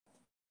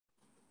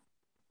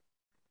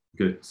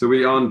Okay, so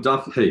we are on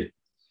Daf Hey,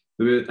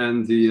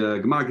 and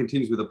the Gemara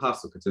continues with a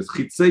pasuk. It says,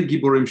 "Chitzei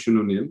giborim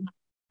shununim."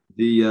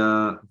 The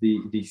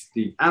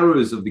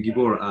arrows of the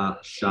gibor are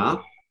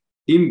sharp.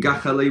 Im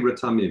gachalei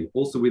retamim,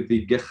 also with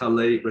the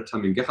gechalei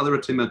retamim. Gechalei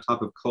retamim are a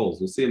type of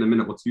coals. We'll see in a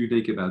minute what's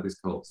unique about these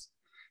coals.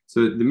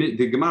 So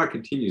the Gemara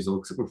continues.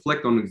 I'll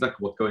reflect on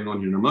exactly what's going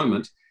on here in a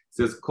moment. It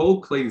says,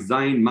 "Kol klei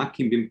zayin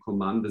makim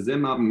bimkoman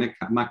v'zema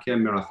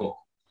makem merachok."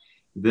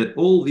 That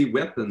all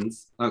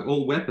weapons, they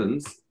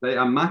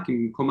are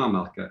makim komam,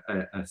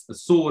 a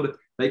sword,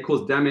 they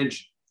cause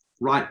damage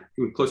right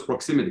in close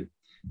proximity.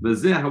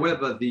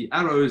 However, the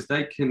arrows,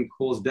 they can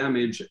cause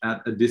damage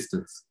at a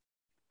distance.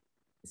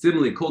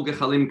 Similarly, kol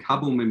gechalim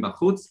kabum min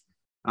bachutz,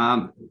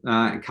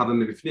 kabum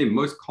mibifnim.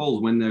 Most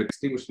coals, when they're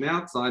extinguished on the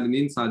outside and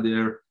inside,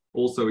 they're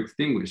also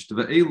extinguished.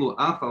 Ve'elu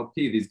afal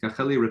pi, these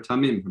gachali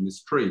retamim from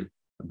this tree,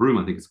 a broom,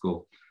 I think it's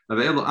called.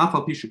 Despite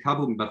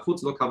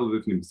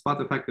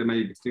the fact they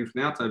may be extinguished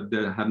on the outside,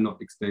 they have not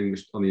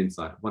extinguished on the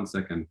inside. 1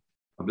 second.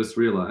 I've just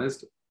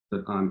realized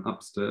that I'm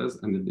upstairs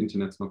and the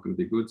internet's not going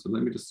to be good. So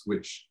let me just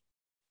switch.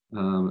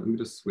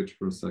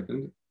 For a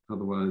second.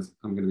 Otherwise,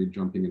 I'm going to be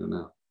jumping in and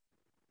out.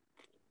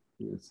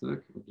 Give me a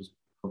sec. I'll just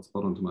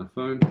hotspot onto my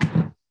phone.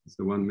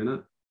 So 1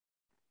 minute.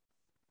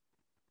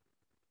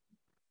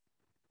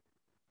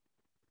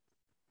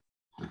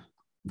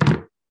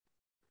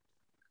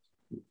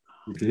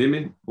 You can hear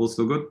me? All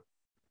still good?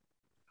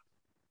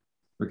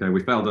 Okay,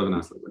 we failed over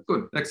nicely.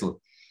 Good, excellent.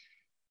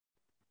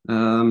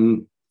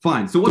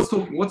 Fine. So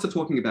what's it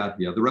talking about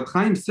here? The Reb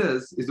Chaim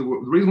says is the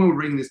reason why we're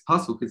reading this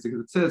pasuk is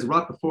because it says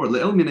right before it, the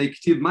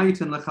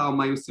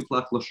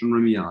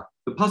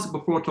pasuk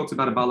before talks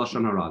about a Baal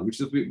Lashon Hara,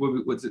 which is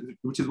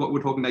what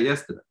we're talking about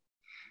yesterday.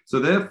 So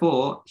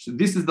therefore,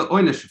 this is the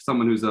oynish of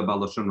someone who's a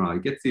Baal Lashon Hara. He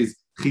gets his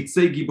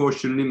chitzei gibor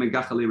shunim and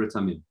gachalei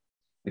retamim.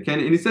 Okay,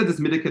 and he says this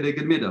midah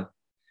kedeged midah,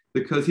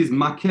 because he's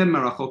makem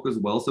merachok as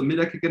well. So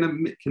midah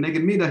keneged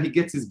midah, he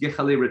gets his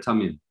gechalei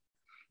retamim.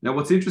 Now,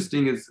 what's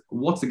interesting is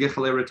what's a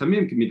gechalei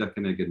retamim midah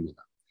keneged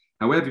midah.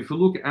 However, if you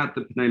look at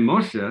the Pnei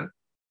Moshe,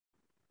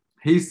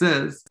 he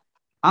says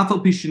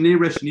afal pishini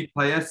resh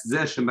nipayes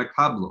zeh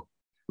shemakablo.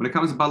 When it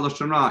comes to Baal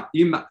Lashon Hara,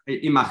 im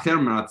acher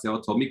meratzeh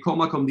oto mikol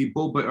makom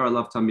libo be'er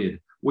alav tamid.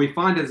 We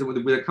find as when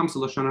it comes to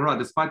Lashon Hara,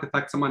 despite the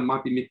fact someone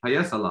might be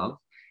mitpayes alav,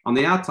 on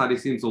the outside,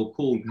 it seems all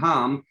cool and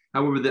calm.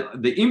 However,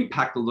 the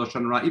impact of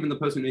Lashon Hara, even the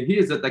person who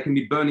hears it, they can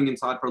be burning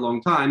inside for a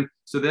long time.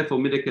 So therefore,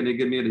 midah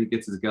keneged midah, he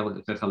gets his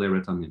gechalei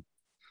retamim.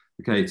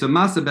 Okay, so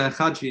Masa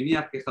be'echad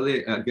she'iniach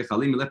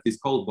gechalim, left his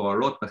cold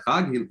ba'arot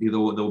b'chag.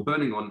 They were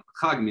burning on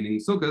chag, meaning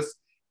sukkos.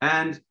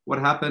 And what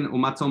happened?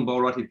 Umatzon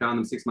ba'arot, he found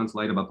them 6 months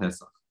later by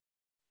Pesach.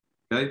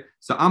 Okay,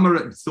 so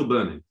Amar still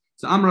burning.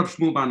 So Amar Rav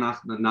Shmuel bar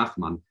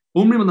Nachman.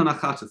 Umrim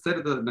al-Nachash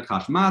said to the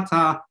Nachash,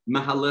 Mata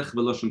mahalech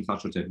v'loshon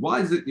chashotet.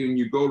 Why is it when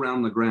you go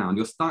around the ground,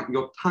 your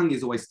tongue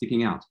is always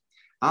sticking out?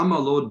 Amar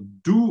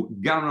Lord, du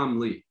garam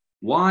li.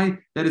 Why?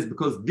 That is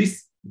because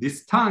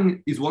this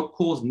tongue is what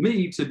caused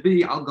me to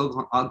be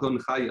algon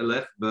chay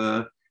elech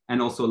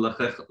and also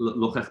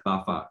lochech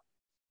ba'afar.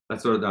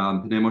 That's what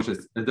Pnei Moshe,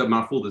 the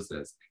Marfulda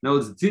says.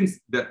 Now, since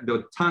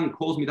the tongue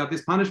caused me to have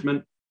this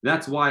punishment,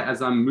 that's why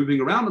as I'm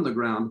moving around on the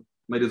ground,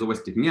 my is always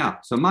sticking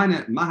out. So, what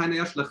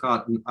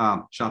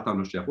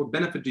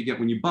benefit do you get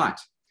when you bite?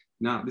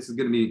 Now, this is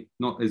going to be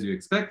not as you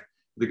expect.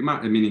 The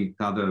Gemara, meaning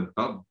the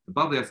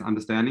Bavli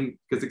understanding,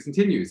 because it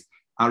continues.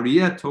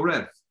 Ariyeh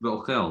toref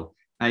ve'ochel.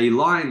 A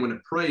lion, when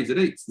it preys, it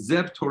eats.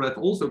 Zev toref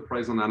also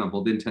preys on an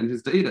animal. The intent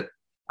is to eat it.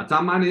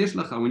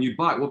 When you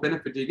bite, what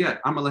benefit do you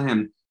get?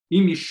 Amalahem.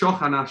 Is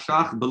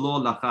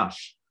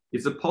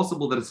it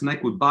possible that a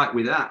snake would bite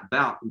without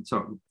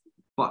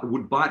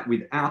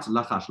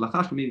lachash?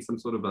 Lachash means some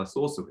sort of a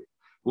sorcery.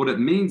 What it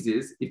means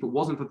is, if it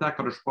wasn't for that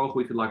Kadosh Baruch Hu,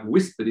 if it like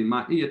whispered in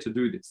my ear to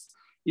do this,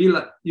 if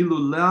it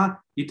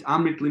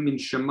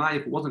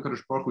wasn't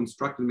Kadosh Baruch Hu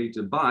instructed me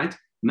to bite,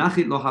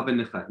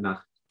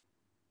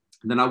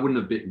 then I wouldn't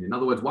have bitten. In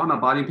other words, why am I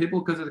biting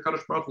people? Because the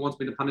Kadosh Baruch Hu wants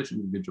me to punish an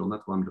individual, and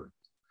that's what I'm doing.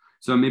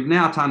 So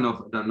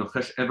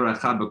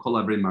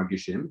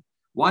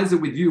why is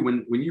it with you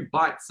when you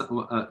bite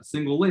a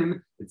single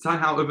limb, it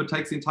somehow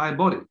overtakes the entire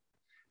body?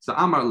 So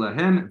Amar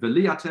Lahem,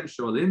 Veli Atem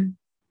Sholim,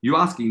 you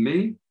asking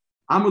me,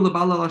 Amar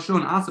Labal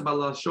Lashon, Asa Bal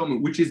Lashon,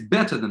 which is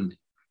better than me.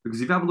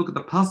 Because if you have a look at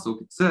the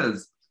pasuk, it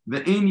says,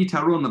 Ve'eni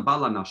Taron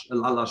Labal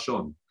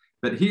Lashon.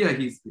 But here,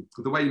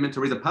 the way you meant to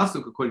read the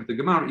pasuk, according to the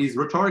Gemara, is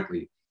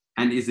rhetorically.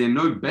 And is there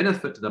no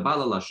benefit to the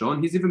Bal Lashon?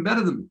 He's even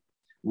better than me.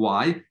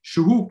 Why?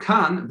 Shuhu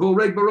kan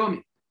v'oreg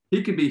baromi.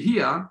 He could be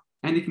here,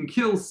 and he can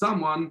kill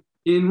someone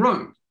in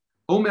Rome.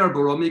 Omer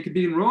Baromi could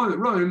be in Rome,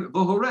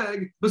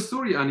 Vohoreg,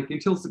 Basuria, and he can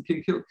kill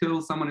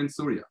someone in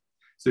Syria.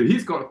 So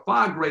he's got a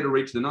far greater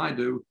reach than I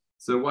do.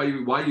 So why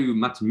you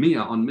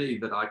matmiya on me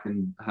that I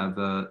can have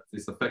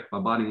this effect by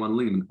biting one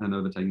limb and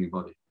overtaking a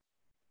body?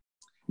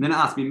 And then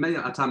ask me, why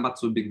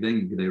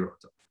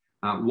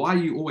are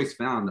you always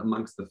found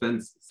amongst the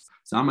fences?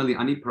 So Amali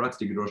Ani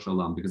Paratzi Gidosh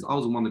Olam, because I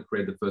was the one that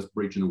created the first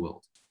breach in the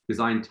world.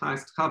 Because I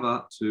enticed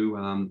Chava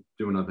to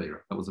do an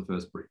Aveira. That was the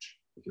first breach,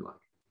 if you like.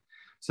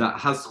 So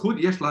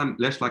Hazchud yesh lahem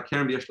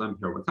keren v'yesh lahem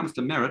perot. When it comes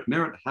to merit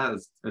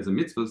has, as a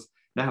mitzvah,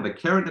 they have a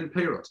keren and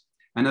perot.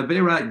 And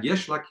Avera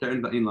yesh la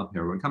keren v'ein la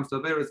perot. When it comes to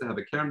Averas, they have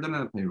a keren and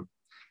a perot.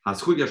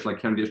 Hazchud yesh la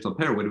keren v'yesh la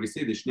perot. Where do we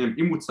see the shneim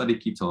imut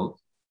tzaddik kitov?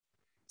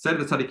 Said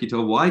the tzaddik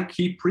kitov, why?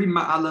 Ki pri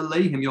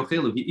ma'alaleihim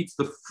yochelu. He eats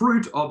the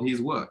fruit of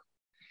his work.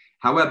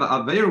 However,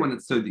 Avera, when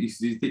it's so that you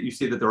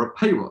see that there are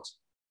perot.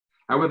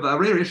 However,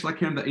 Avera yesh la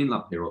keren v'ein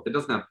la perot. It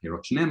doesn't have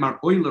perot. Shneimar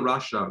oy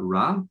l'rasha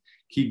ra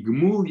ki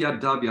gmul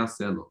yadav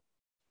yaselo.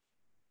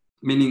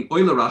 Meaning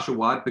oy l'rasha,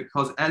 why?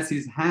 Because as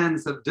his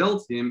hands have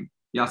dealt him,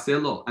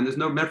 yaselo, and there's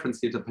no reference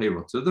here to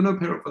perot. So there's no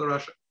perot for the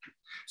rasha.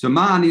 So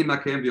ma'ani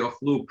makem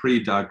v'ochlu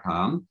pri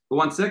darkam. But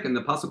 1 second,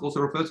 the pasuk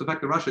also refers to the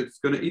fact that rasha is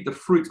going to eat the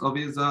fruit of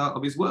his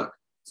work.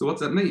 So what's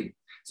that mean?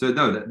 So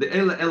no, the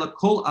ela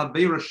kol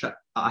avera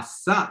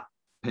asa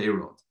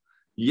perot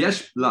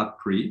yesh la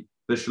pri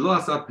v'shlo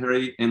asa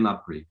peri en la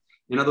pri.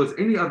 In other words,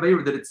 any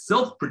avera that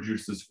itself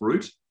produces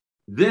fruit,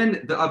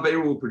 then the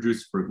avera will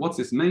produce fruit. What's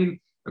this mean?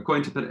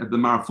 According to the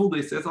Marafulda,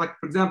 it says, like,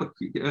 for example,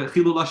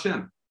 Chilul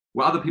Hashem,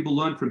 where other people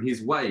learn from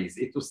his ways.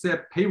 It will say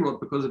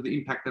perot because of the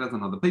impact it has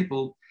on other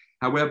people.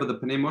 However, the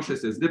Pnei Moshe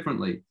says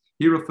differently.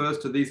 He refers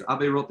to these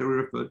averot that we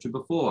referred to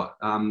before,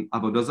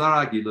 avodah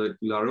zarah,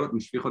 gilarot,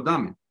 and shvichot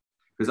damim.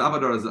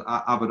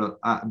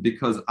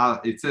 Because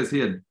it says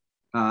here,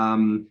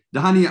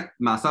 dahani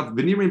masav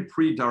v'nirim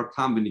pri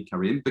darkam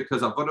v'nikarim,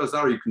 because avodah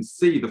zarah, you can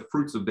see the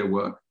fruits of their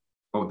work,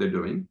 what they're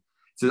doing.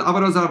 It says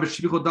avodah zarah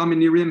v'shvichot damim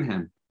nirim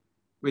hem.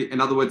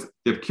 In other words,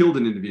 they've killed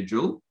an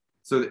individual,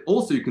 so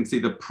also you can see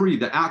the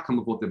outcome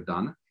of what they've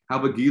done.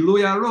 However,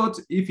 Gilui Arot,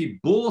 if he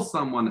bore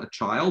someone a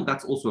child,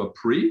 that's also a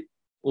pri,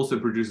 also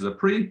produces a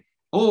pri.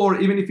 Or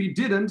even if he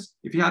didn't,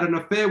 if he had an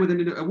affair with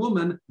a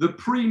woman, the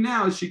pri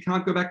now is she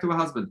can't go back to her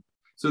husband.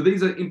 So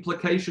these are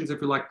implications, if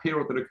you like,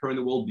 perot that occur in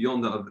the world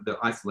beyond the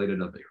isolated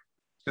avir.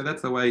 So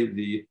that's the way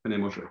the Pnei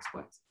Moshe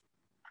explains.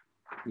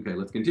 Okay,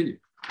 let's continue.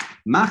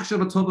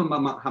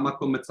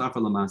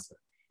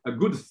 A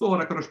good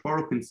thought, HaKadosh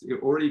Baruch Hu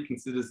already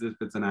considers if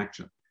it's an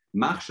action.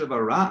 Machshava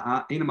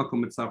ra'a eina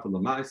makom mitzarfa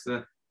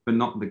l'maaseh, but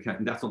not the case.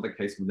 That's not the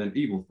case with an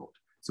evil thought.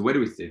 So where do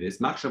we see this?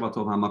 Machshava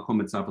tov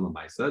ha'makom mitzarfa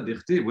l'maaseh.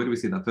 Dichtiv. Where do we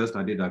see that first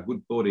idea that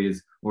good thought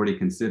is already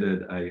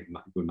considered a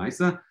good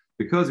maaseh?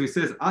 Because he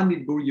says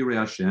Anid bur yirei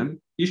Hashem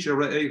isha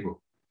re'ehu.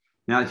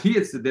 Now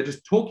here they're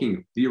just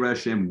talking yirei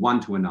Hashem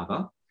one to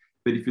another.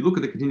 But if you look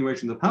at the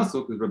continuation of the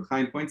pasuk, as Reb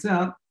Chaim points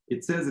out,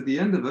 it says at the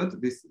end of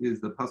it. This is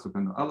the pasuk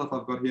and the aleph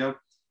I've got here.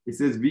 It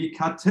says,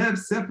 "V'katev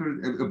sefer."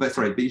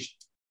 Sorry,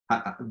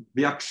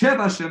 v'yakshev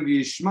Hashem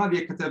v'yishma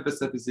v'yakatev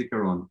b'sefer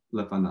zikaron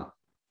lefanav.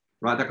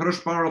 Right, the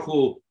Kadosh Baruch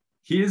Hu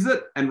hears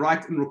it and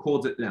writes and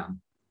records it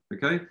down.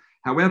 Okay.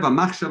 However,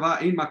 machshava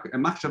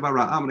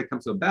ra'a, when it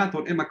comes to a bad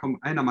thought, ena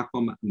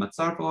makom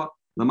matzarfa.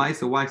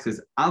 Lamaisa wife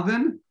says,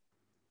 "Aven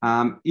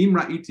im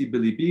ra'iti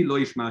b'libi lo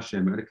yishma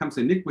Hashem." When it comes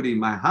to iniquity in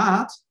my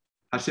heart,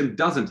 Hashem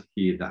doesn't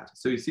hear that.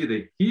 So you see,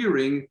 the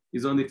hearing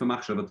is only for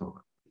machshava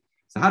tova.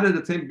 So how did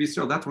the same be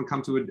Israel? That's when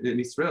come to in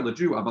Israel, a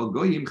Jew. Aval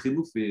goyim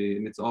chilufi,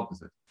 and it's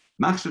opposite.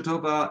 Machshav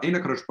tova ein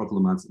hakadosh baruch hu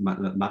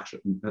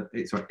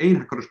sorry, ein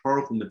hakadosh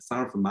baruch hu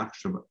mitzarfa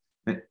machshava.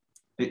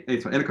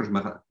 Sorry, ein hakadosh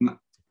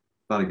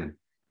start again.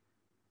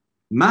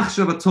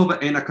 Machshava tova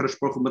ein hakadosh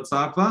baruch hu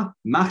mitzarfa.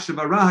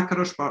 Machshava ra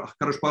hakadosh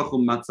baruch hu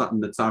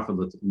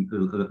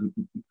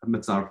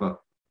mitzarfa.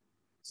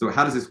 So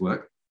how does this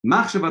work?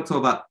 Machshava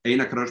tova ein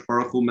hakadosh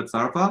baruch hu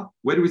mitzarfa.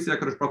 Where do we see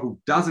HaKadosh Baruch Hu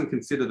doesn't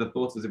consider the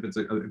thoughts as if it's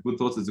a good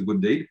thoughts as a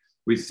good deed?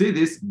 We see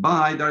this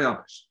by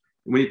Daryavish.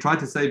 When he tried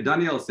to save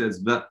Daniel, it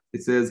says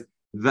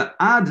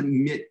ve'ad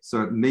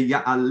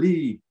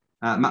meya'ali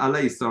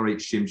ma'alei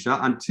shimsha,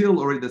 until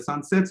already the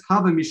sun sets,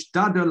 hava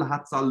mishtadel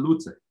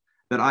hatzalute,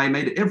 that I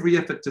made every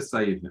effort to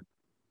save him.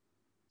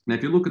 Now,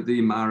 if you look at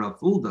the Mara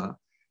Fulda,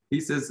 he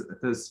says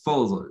as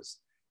follows.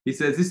 He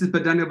says this is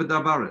Daniel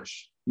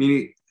B'Davarish.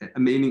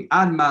 Meaning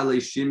ad male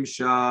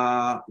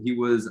shimsha, he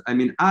was, ad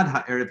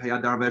ha'erev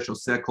hayadarvesh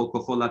oseh kol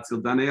kocho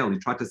latzil Daniel. He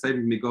tried to save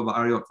him migova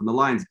ariot from the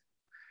lions.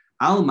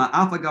 Alma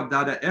afagav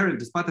dada erev,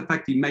 despite the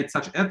fact he made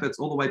such efforts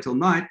all the way till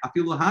night,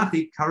 afilu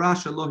hachi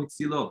karasha lo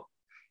hitzilo.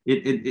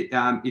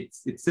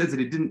 It says that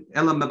it didn't.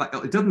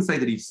 It doesn't say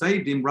that he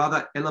saved him.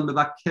 Rather, elam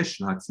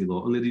mevakesh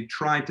hatzilo, only that he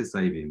tried to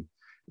save him.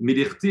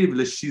 Midichtiv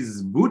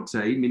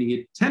leshizbute, meaning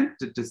he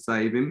attempted to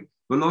save him.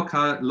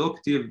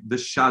 V'loktiv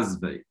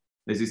v'shazvei.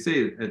 As you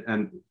see,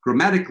 and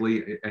grammatically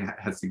it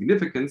has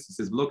significance. It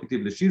says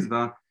 "V'lokativ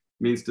l'shizva"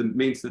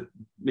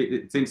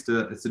 it seems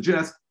to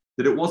suggest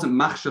that it wasn't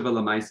machshava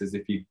l'mais as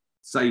if he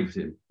saved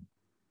him,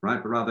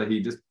 right? But rather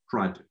he just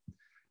tried to.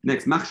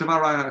 Next,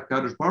 machshava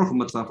HaKadosh Baruch Hu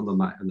mitzarfa,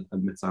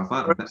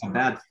 a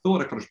bad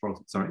thought HaKadosh Baruch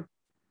Hu. Sorry.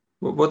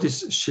 What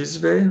is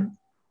shizve?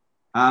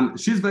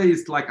 Shizve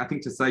is like, I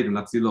think, to save him.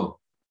 That's law.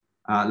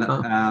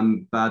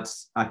 But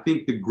I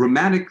think the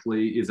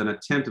grammatically is an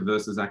attempt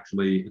versus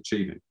actually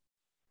achieving.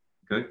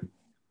 Okay,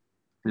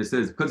 and it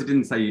says because it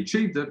didn't say he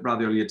achieved it,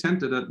 rather only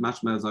attempted it.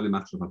 Mashma is only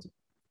machshavata.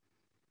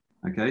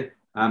 Okay,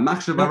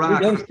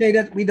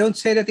 we don't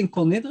say that in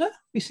Kol Nidre.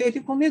 We say it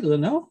in Kol Nidre,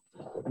 no?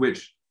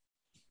 Which?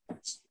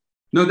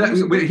 No,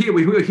 we're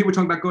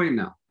talking about goyim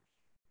now.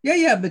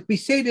 Yeah, but we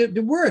say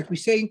the word. We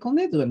say in Kol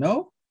Nidre,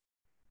 no?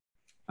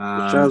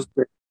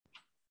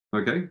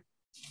 Okay,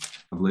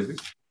 I believe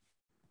it.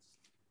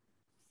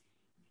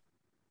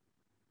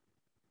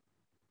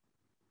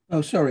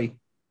 Oh, sorry.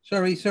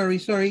 Okay.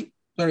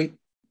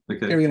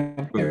 Carry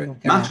on.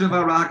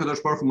 Machshava ra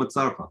kadosh baruch hu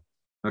mitzarfa.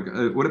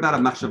 Okay. What about a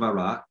machshava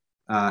ra?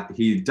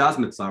 He does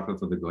mitzarfa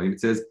for the goyim. It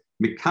says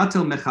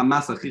mikatel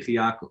mechamas achichi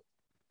Yaakov,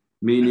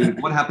 meaning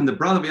what happened? The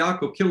brother of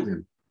Yaakov killed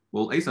him.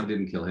 Well, Esav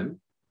didn't kill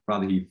him.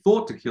 Rather, he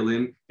thought to kill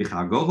him. He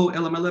wanted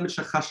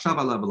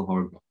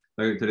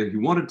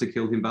to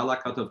kill him,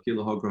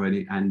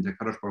 and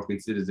Kadosh Baruch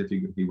considers if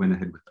he went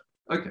ahead with it.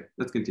 Okay,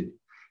 let's continue.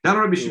 You can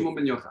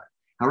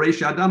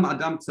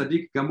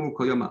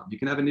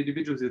have an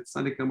individual who's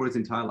tzaddik gamur his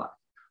entire life.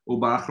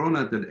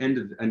 At the end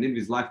of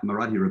his life,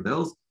 Marad, he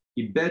rebels.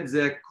 He can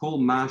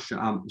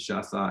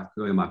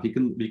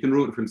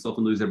ruin it for himself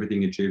and lose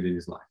everything he achieved in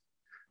his life.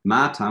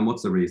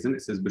 What's the reason?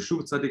 It says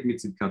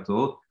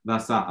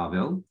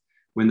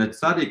when the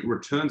tzaddik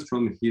returns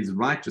from his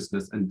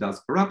righteousness and does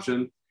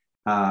corruption,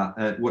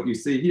 what you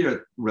see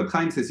here, Reb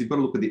Chaim says you've got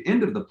to look at the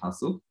end of the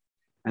pasuk,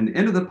 and the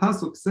end of the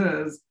pasuk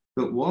says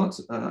that what?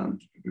 I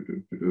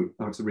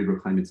have to read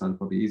Reb Chaim inside,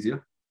 probably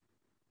easier.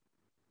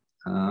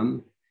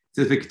 It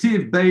says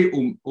v'ktiv bei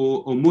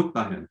umut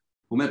bahem.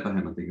 Umet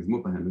bahem, I think is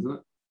mut bahem,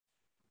 isn't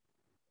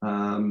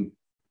it?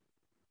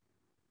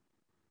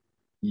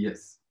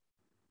 Yes.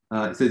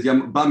 It says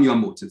bam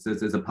yamut. It says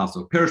there's a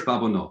pasuk. Perish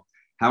bavono.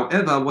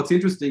 However, what's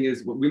interesting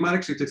is we might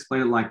actually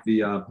explain it like the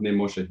Pnei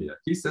Moshe here.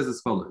 He says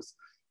as follows.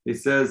 It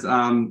says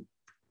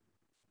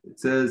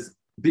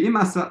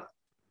v'imasa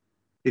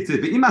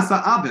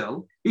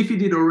avel. If he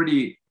did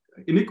already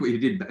iniquity, he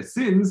did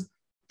sins.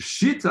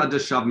 Pshita de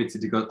shav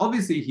mitzidkato.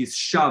 Obviously, he's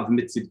shav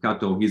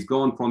mitzidkato. He's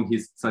gone from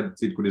his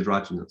tzidkut, his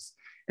righteousness.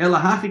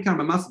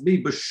 Elahachikam must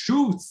be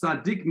b'shuv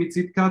tzadik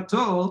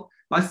mitzidkato,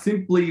 by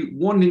simply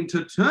wanting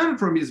to turn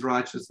from his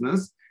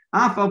righteousness.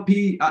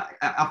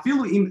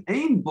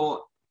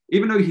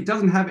 Even though he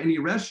doesn't have any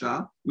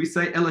resha, we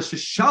say ela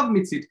sheshav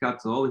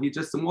mitzidkato. He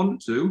just wanted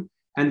to,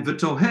 and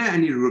v'toheh,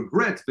 and he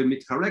regrets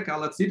v'mitcharek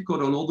ala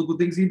tzidkot on all the good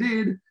things he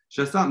did.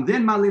 Shasam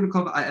then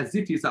malinkov as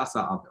if he's asa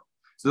avel.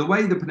 So the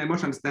way the Pnei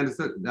Moshe understand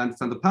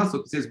the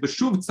pasuk, it says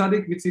b'shuv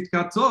tzadik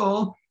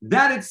mitzidkato.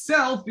 That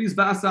itself is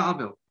v'asa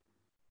avel.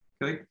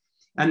 Okay.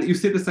 And you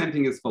see the same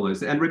thing as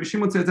follows. And Rabbi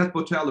Shimon says that's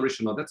Botel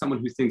Rishonah. That's someone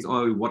who thinks,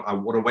 oh, what a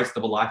waste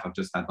of a life I've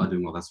just had by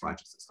doing all this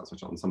righteousness. That's what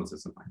someone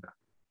says something like that.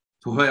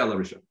 Tohel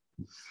Rishon.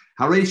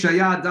 Harei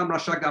Shaya Adam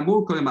Rasha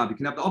Gamur Koyama. You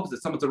can have the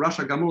opposite. Someone's a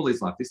Rasha Gamur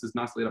his life. This is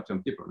nicely up to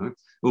Yom Kippur. No?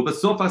 Well, but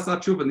Sofa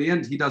Tshuva. In the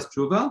end, he does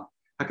Tshuva.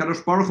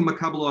 Hakadosh Baruch Hu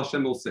Makabel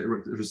Hashem will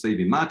receive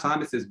him. My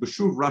time it says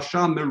B'shuv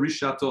Rasha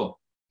Merishato.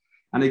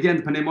 And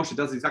again, Pnei Moshe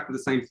does exactly the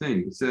same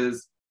thing. It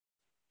says.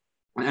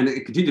 And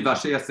it continues,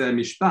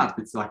 mishpat,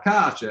 the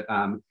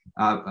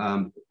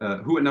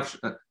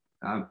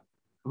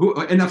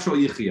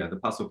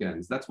pasuk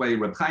ends. That's why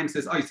Reb Chaim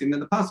says, oh, you see, in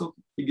the pasuk,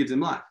 he gives him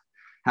life.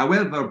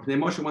 However, Pnei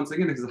Moshe once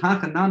again says,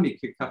 hachanami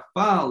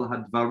kekafal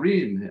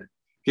hadvarim,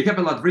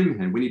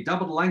 when he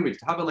doubled the language,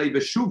 tavalei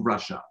v'shuv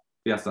rasha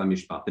v'yasa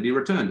mishpat, that he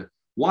returned.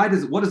 What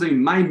is a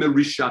may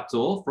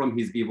merishato from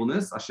his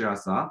evilness, asher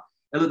asa,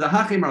 ela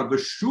dahachimar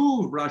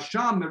v'shuv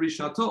rasha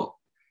merishato.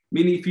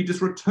 Meaning, if he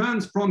just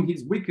returns from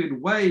his wicked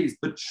ways,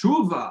 but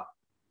tshuva,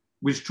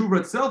 which tshuva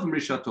itself in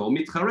Rishato,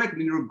 mitcharek,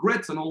 and he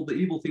regrets on all the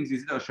evil things he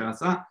did, despite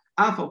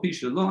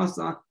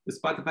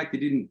the fact he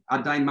didn't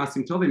adain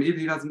masim tovim, if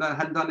he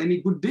hadn't done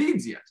any good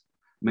deeds yet.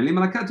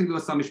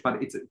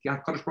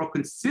 Kadosh Baruch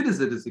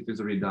considers it as if he's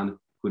already done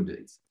good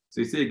deeds.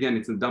 So you see again,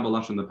 it's a double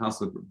lush on the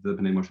pasuk the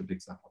Pnei Moshe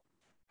picks up.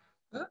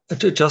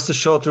 Just a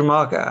short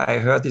remark. I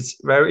heard it's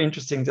very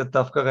interesting that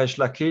Dafka Resh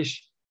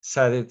Lakish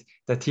said it,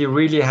 that he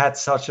really had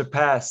such a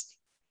past.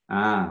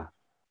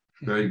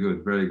 Very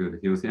good, very good.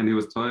 He was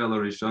toil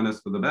or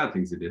rishonis for the bad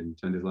things he did and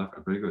turned his life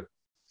around. Very good.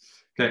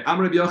 Okay,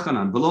 Amr Rabbi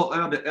Yochanan, not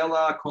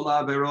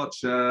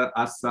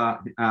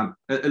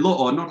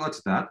like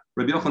that.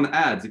 Rabbi Yochanan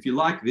adds, if you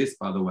like this,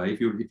 by the way,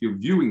 if you're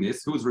viewing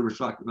this, who's Rabbi his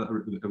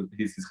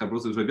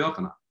chavros is Rabbi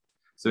Yochanan.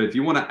 So if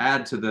you want to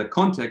add to the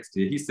context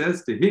here, he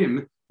says to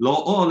him,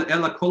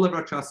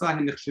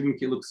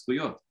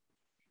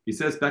 he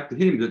says back to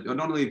him that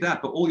not only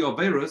that, but all your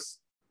averus,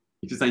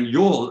 if you're saying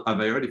your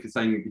averus, if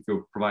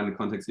you're providing the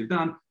context you've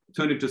done,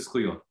 turn it to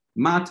schuyot.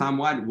 Matam,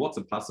 what's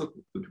a pasuk?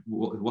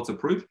 What's a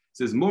proof? It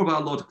says more of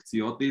our Lord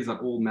ktsiot. These are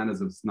all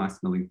manners of nice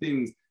smelling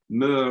things.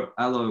 Myrrh,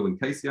 aloe, and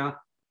cassia.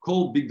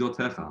 Kol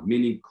bigdotecha,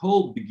 meaning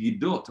kol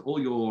bigidot,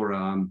 all your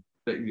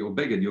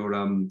beged,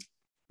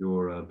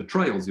 your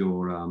betrayals,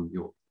 your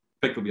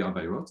effectively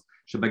averot.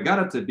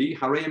 Shebagara to be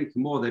hareim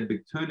k'mor, they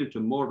turn into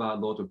more of our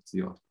Lord of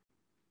ktsiot.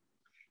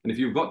 And if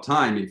you've got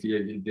time,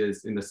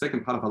 there's in the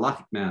second part of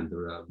Halachic Man,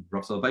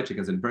 Rav Soloveitchik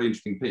has a very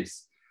interesting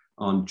piece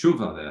on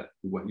tshuva there,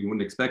 what you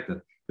wouldn't expect it.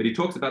 But he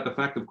talks about the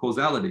fact of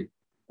causality.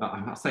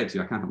 I'll say it to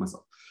you, I can't help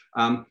myself.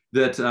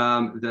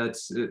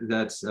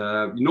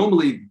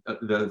 Normally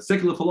the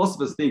secular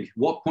philosophers think,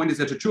 what point is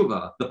there to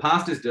tshuva? The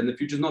past is dead and the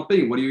future is not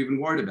being. What are you even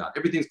worried about?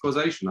 Everything's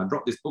causation. I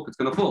drop this book, it's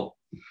going to fall.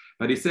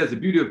 But he says the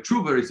beauty of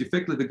tshuva is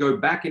effectively to go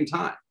back in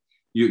time.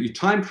 You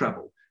time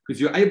travel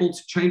because you're able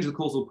to change the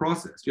causal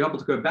process. You're able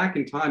to go back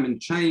in time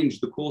and change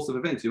the course of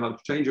events. You're able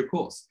to change your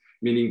course,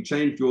 meaning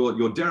change your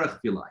derech, if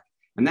you like.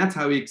 And that's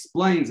how he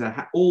explains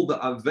how all the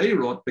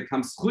aveirot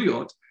become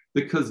schuyot,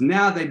 because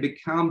now they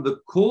become the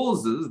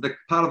causes, the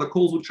part of the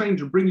causal change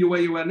to bring you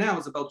where you are now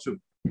is about tshuva.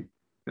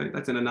 Okay,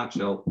 that's in a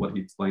nutshell what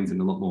he explains in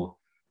a lot more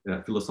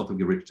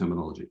philosophically rich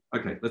terminology.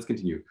 Okay, let's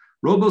continue.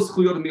 Robos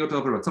schuyot and miut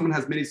averot. Someone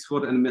has many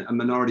schuyot and a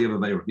minority of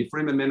averot.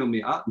 Nifrim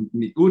emenu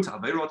miut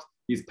averot.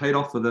 He's paid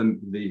off for them.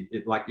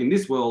 Like in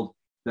this world,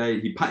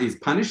 he's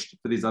punished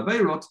for these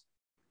averot.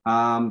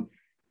 Averot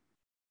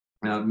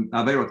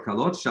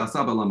kalot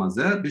sha'asa b'olam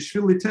hazeh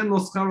b'shvil liten lo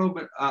scharo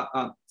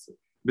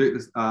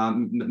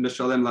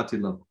mishalem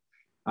latid lavo.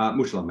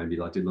 Mushlam maybe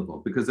latid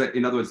lavo. Because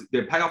in other words,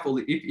 they pay off all.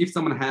 If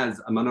someone has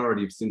a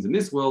minority of sins in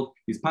this world,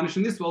 he's punished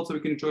in this world, so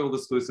he can enjoy all the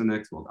schuyos in the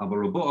next world.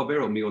 Avarobo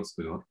averot miot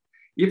schuyot.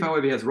 If,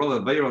 however, he has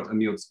rather averot and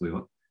miot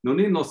schuyot,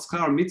 nonin lo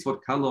schar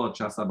mitzvot kalot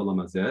sha'asa b'olam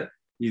hazeh.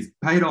 He's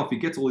paid off. He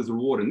gets all his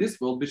reward in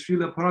this world.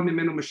 B'shvil para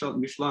mimenu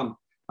mishlam.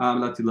 So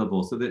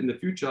that in the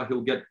future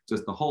he'll get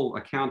just the whole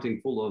accounting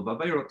full of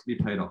averot to be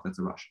paid off. That's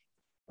a rush.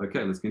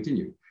 Okay, let's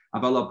continue.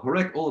 If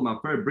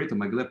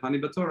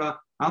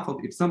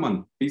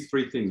someone, these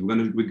three things,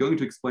 we're going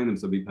to explain them,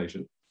 so be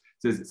patient. It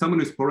says someone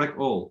who's porek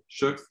all,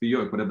 shirks the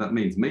yoke, whatever that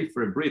means, made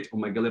for a brit or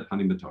megale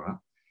panim b'torah.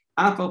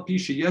 Even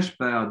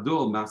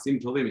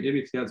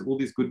if he has all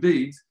these good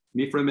deeds,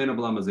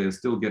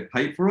 still get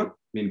paid for it,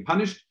 meaning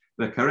punished.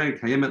 He'll be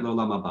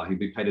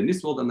paid in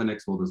this world and the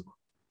next world as well.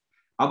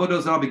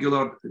 Avodah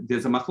zarah,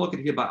 there's a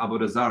machloket here by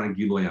avodah zarah and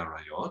giloy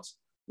arayot.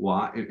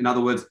 Why? In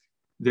other words,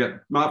 the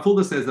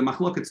Ma'afulda says the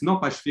machloket's not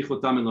by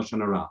shvichot dam and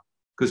lashon hara,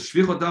 because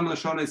shvichot dam and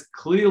lashon is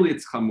clearly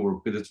it's chamur,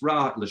 because it's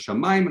ra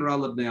l'shamayim and ra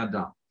l'bnei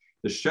adam.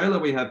 The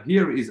shayla we have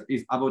here is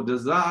avodah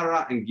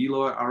zarah and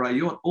giloy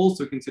arayot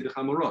also considered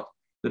chamurot.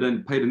 They're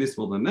then paid in this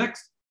world and the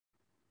next.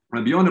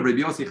 Rabbi Yonah, Rabbi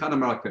Yossi,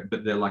 Chadamar,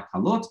 but they're like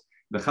halot,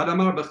 the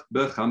Chadamar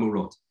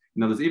bechamurot.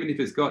 In other words, even if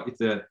it's got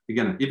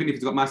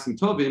masim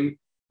tovim,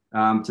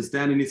 to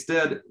stand in his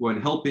stead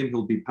won't help him,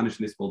 he'll be punished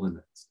in this world and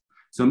next.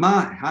 So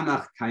ma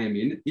hanach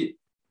kayamin,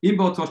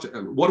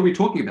 what are we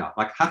talking about?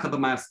 Like hachad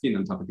ma'askin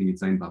and type of thing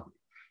it's saying babli.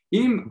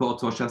 Im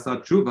bo'tosh asa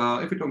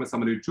tshuva, if you're talking about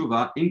somebody who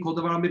tshuva, in kol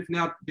davar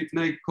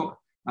bifnei kol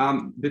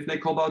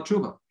ba'al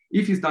tshuva.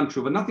 If he's done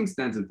tshuva, nothing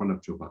stands in front of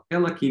tshuva.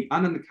 Elakim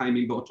anan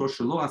kayamin bo'tosh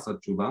shelo asa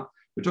tshuva.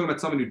 We're talking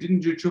about someone who didn't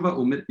do tshuva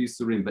or mit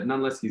yisurim, but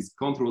nonetheless he's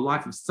gone through a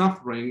life of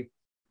suffering.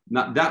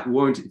 That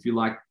won't, if you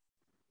like,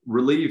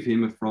 relieve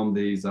him from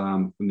these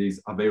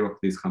averot,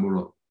 these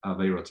chamurot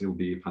averot. He'll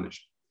be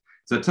punished.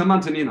 So taman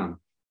taninan,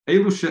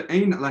 elu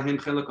she'ein lahem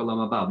chelek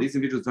olam haba. These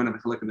individuals don't have a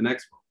chelek in the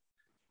next world.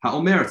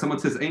 Ha'omer, someone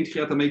says ein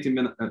tchiyat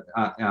hametim.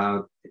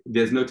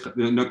 There's no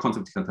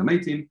concept of tchiyat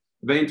hametim.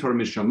 Vein Torah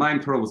mishamayim.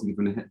 Torah wasn't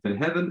given in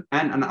heaven,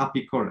 and an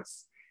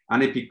apikoros.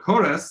 An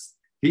apikoros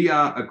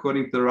here,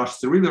 according to the Rosh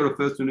Hashanah,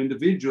 refers to an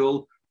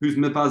individual who's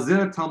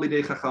mevazer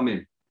talmidei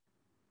chachamim,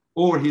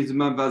 or he's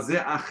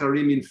mavaze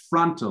acharim in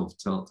front of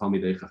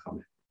talmidei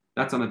chachamim.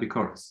 That's an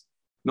apikoros,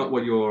 not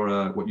what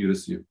you'd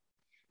assume.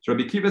 So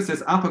Rabbi Kiva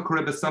says, "Apa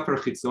koreh b'safer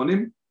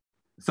chitzonim."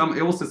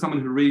 Also someone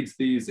who reads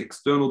these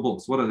external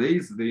books. What are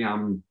these? The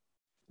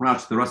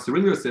Rosh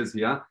Hashanah says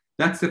here,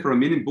 that's sefer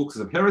aminim, books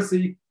of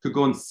heresy.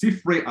 Kugon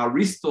sifrei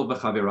Aristo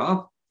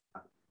v'chaverav,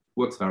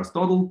 works of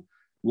Aristotle.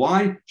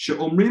 Why?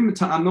 She'omrim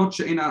ta'anot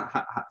she'en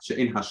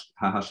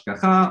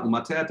ha'hashgacha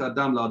u'mateat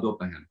adam la'adot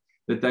b'hem.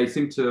 That they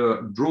seem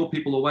to draw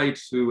people away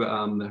to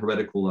the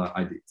heretical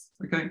ideas.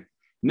 Okay.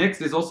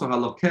 Next is also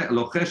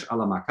halochesh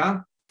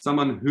alamaka,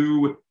 someone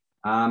who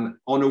on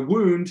a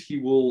wound he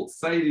will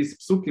say these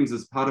psukim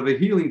as part of a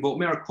healing.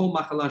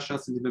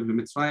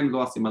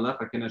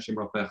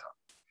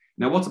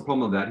 Now, what's the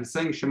problem with that? He's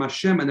saying Shem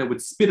Hashem, and they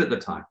would spit at the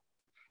time.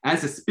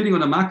 As they're spitting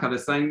on a makkah, they're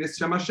saying this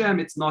Shem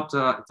Hashem. It's not.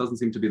 It doesn't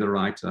seem to be the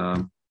right.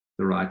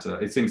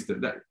 It seems to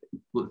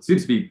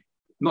be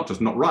not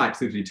just not right. It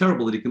seems to be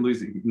terrible that he can lose.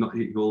 He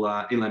will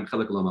ilam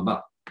chelek olam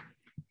haba.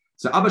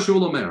 So Abba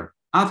Shaul Omer,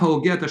 Av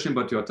ha'ogeh Hashem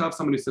b'tiotav,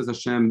 someone who says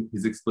Hashem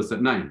his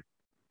explicit name.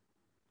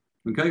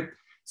 Okay.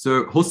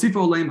 So Hosif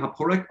Olam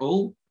Haporek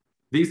Ol,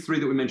 these three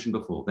that we mentioned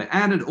before. They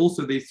added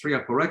also these three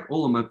Haporek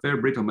Ol Mafer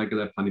Brit or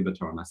Megale Pani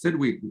B'Torah. And I said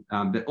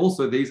that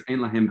also these Ein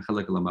Lahem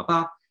Chelek Olam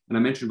Haba, and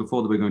I mentioned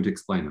before that we're going to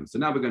explain them. So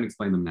now we're going to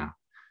explain them now.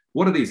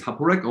 What are these?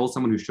 Haporek Ol,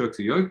 someone who shirks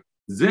a yoke.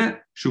 Ze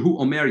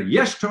Shuhu Omer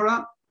Yesh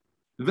Torah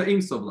Ve'im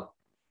Sovla.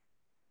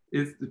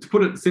 Is to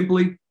put it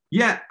simply,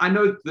 yeah, I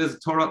know there's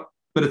Torah,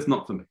 but it's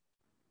not for me.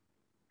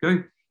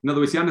 Okay. In other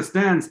words, he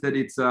understands that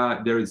it's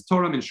there is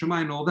Torah and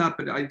Shema and all that,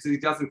 but he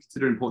doesn't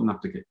consider it important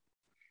enough to keep.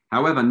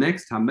 However,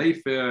 next,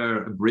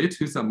 HaMefer Brit,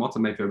 who's a Motza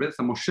Mefer Brit,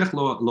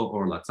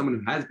 someone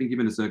who has been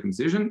given a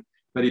circumcision,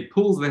 but he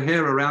pulls the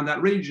hair around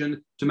that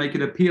region to make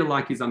it appear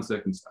like he's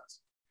uncircumcised.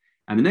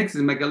 And the next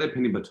is Megale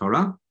Peni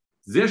B'Torah,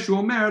 Zeshu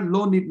Omer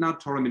lo nitna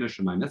Torah min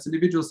hashamayim. That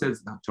individual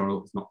says that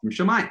Torah is not from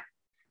Shemayim.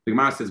 The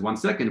Gemara says 1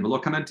 second,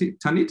 v'lo kamen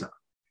tanita.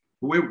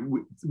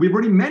 We've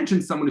already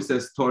mentioned someone who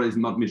says Torah is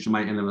not min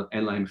Shemayim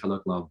elaim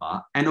chalak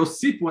la'ba, and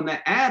osif when they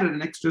added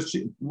an extra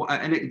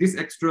this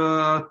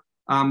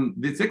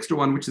extra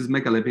one which is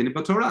megaleh b'nei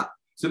b'Torah.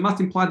 So it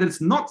must imply that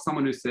it's not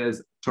someone who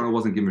says Torah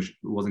wasn't given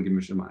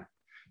Shemayim.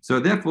 So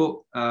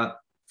therefore, so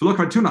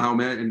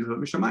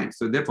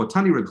therefore,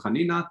 Tani Reb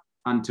Chanina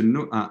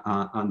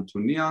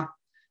Antonia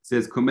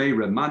says Komei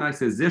Reb Mana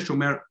says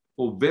Zeshomer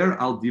over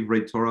al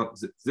divrei Torah.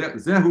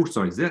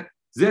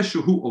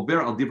 Zeshu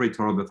over al divrei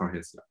Torah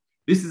b'farhesia.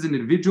 This is an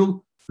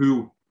individual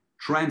who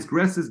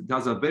transgresses,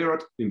 does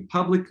averot in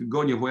public.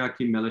 Gon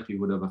Yehoyakim Melech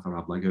Yehuda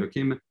v'charav, like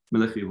Yehoyakim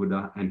Melech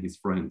Yehuda and his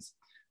friends.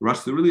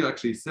 Rashi really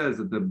actually says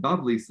that the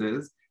Bavli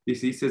says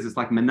this. He says it's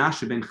like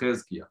Menashe ben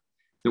Chezkiah.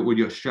 That would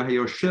Yoshev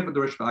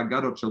Dorish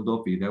Agadot Shel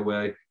Dofi. That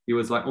way he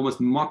was like almost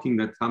mocking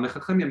the Talmid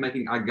Chachamim,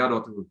 making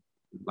Agadot,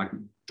 like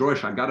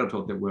Dorish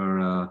Agadot that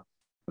were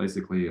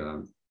basically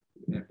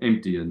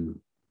empty and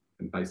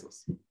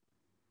faceless.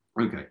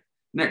 Okay,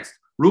 next.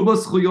 Rubo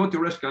Zchuyot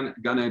Yoresh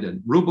Gan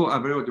Eden. Rubo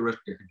Averot Yoresh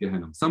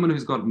Gehenna. Someone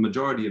who's got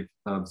majority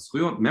of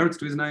Zchuyot, merits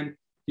to his name,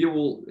 he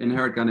will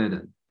inherit Gan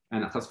Eden.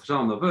 And Chas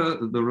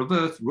v'shalom, the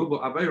reverse,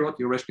 Rubo Averot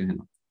Yoresh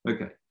Gehenna.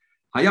 Okay.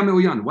 Hayam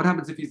Meuyan. What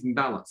happens if he's in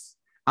balance?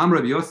 Am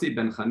Rav Yossi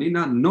ben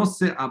Chanina nose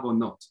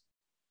avonot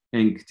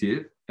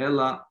enktiv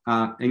ela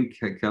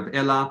enkekav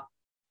ela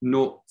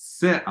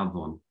nose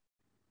avon.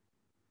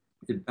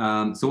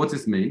 So what's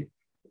this mean?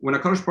 When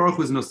HaKadosh Baruch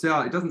Hu is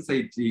nosea, it doesn't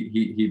say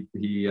he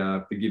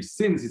forgives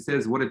sins. He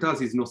says what it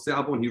does is nose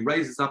avon. He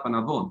raises up an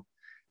avon.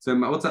 So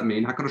what's that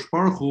mean? HaKadosh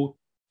Baruch Hu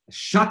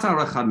shatar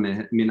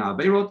echad min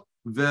ha'averot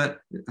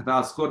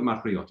ve'aschot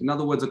machriot. In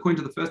other words, according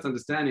to the first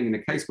understanding, in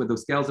a case where the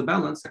scales are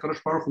balanced,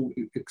 HaKadosh Baruch Hu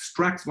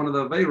extracts one of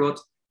the averot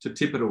to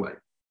tip it away,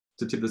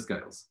 to tip the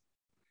scales.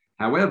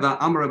 However,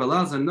 Amar Rav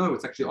Elazar, no,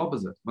 it's actually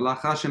opposite.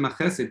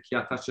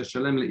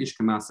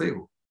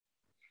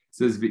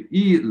 Says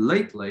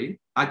lately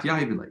at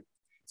Yahivile.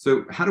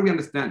 So how do we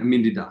understand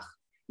mindidach?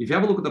 If you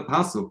have a look at the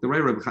pasuk, the way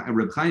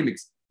Reb Chaim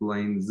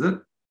explains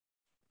it,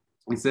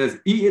 he says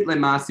because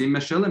the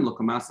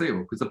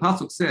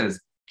pasuk says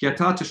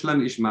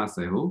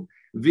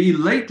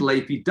lately,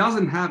 if he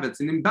doesn't have it, it's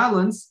an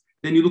imbalance.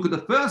 Then you look at the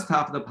first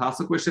half of the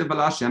pasuk where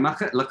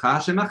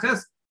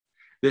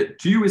that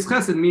to you is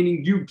chesed,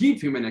 meaning you give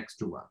him an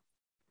extra one.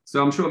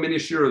 So I'm sure many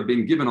shir have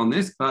been given on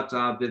this, but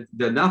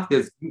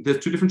there's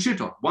two different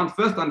shittot. One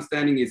first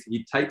understanding is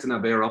he takes an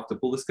aver off to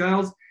pull the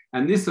scales,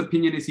 and this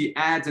opinion is he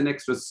adds an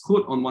extra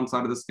schut on one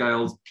side of the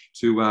scales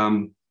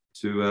to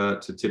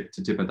tip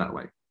it that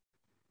way.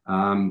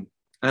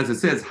 As it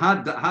says,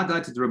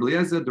 Hadai to the Rebbe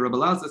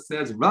Eliezer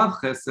says Rav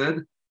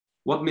Chesed.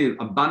 What means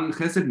aban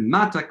chesed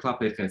mata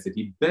klape chesed?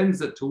 He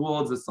bends it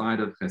towards the side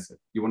of chesed.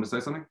 You want to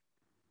say something?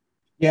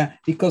 Yeah,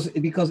 because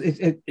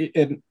chotev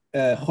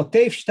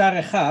shtar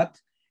echad,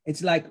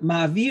 it's like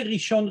ma'avir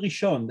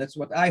rishon. That's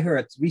what I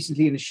heard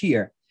recently in the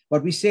shir.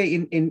 What we say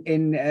in Keil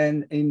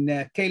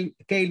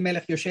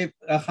Melech Yoshev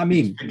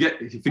Rachamim.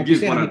 He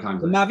forgives one at a time.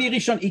 Ma'avir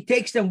rishon, he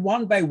takes them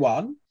one by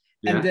one,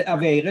 and the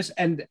averes,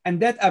 and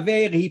that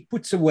aver he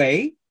puts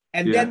away,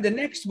 and then the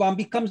next one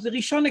becomes the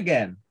rishon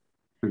again.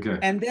 Okay.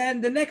 And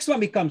then the next one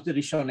becomes the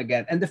Rishon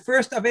again. And the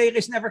first Aver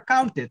is never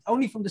counted,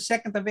 only from the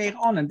second Aver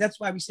on. And that's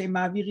why we say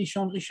Ma'avir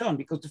Rishon,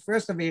 because the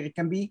first Aver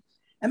can be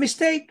a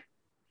mistake.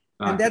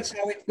 And that's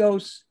how it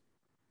goes.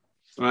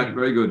 All right,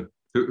 very good.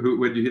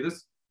 Where did you hear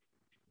this?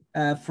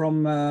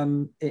 From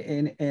the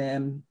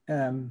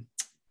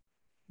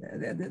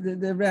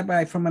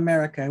rabbi from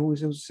America, who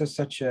was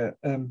such a...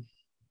 I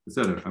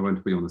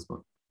won't put you on the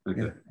spot.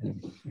 Okay.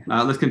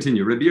 Let's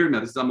continue. Rabbi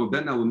Yirmiyah, this is Amud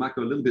Bet. Now we'll make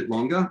it a little bit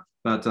longer,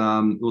 but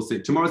we'll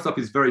see. Tomorrow's stuff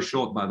is very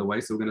short, by the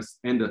way, so we're going to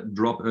end it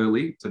drop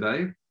early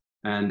today.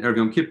 And Erev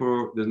Yom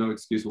Kippur, there's no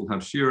excuse. We'll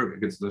have shir. It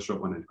gets a short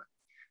one anyway.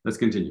 Let's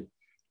continue.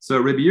 So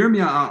Rabbi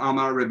Yirmiyah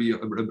Amar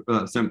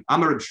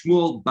Amar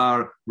Shmuel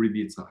Bar Rabbi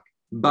Yitzchak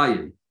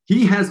Baye.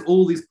 He has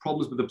all these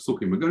problems with the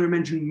psukim. We're going to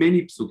mention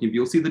many psukim.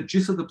 You'll see the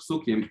gist of the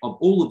psukim of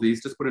all of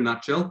these. Just put in a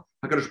nutshell.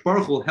 HaKadosh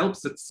Baruch Hu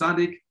helps the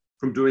tzaddik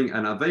from doing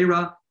an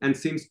aveira and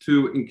seems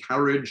to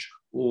encourage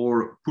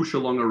or push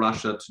along a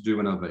rasha to do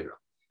an aveira,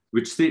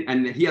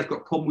 and he has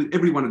got a problem with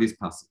every one of these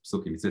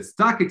psukim. He says,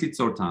 "Tzedakah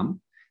titzor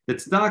tam," that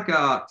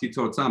tzedakah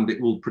titzor tam, that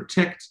will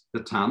protect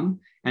the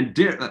tam and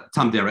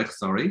tam derech.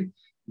 Sorry,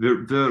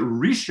 the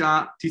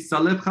risha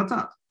tisalev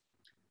chatat,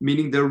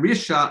 meaning the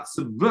risha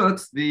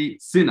subverts the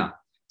sinner.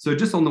 So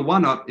just on the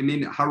one up, I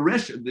mean,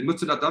 haresh. The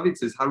Mutzadat David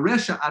says,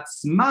 "Haresha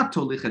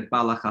atzmato lichet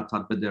bala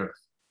chatat bederech."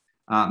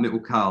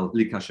 Me'ukal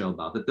likashel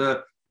ba,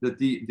 that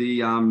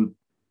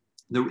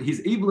his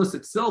evilness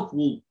itself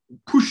will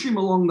push him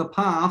along the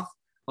path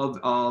of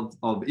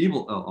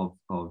evil of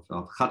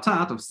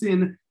chatat, of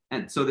sin,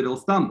 and so that he'll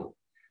stumble.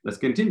 Let's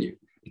continue.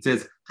 It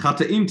says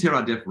chataim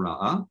tiradef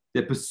ra'a.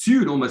 They're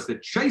pursued, almost they're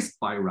chased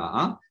by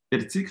ra'a. But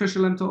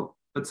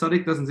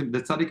tzaddik doesn't seem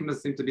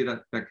to be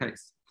that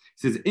case. It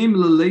says im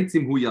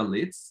leleitzim hu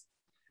yalitz.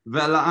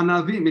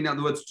 Ve'la'anavim, in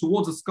other words,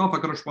 towards a scoff,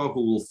 HaKadosh Baruch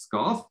Hu will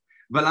scoff.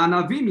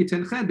 Ve'la'anavim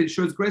yiten chen, but it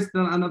shows grace to the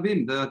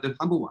anavim, the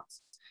humble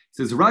ones. It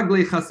says,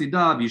 Raglei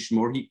Chasidav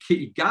Yishmor,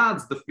 he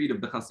guards the feet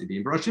of the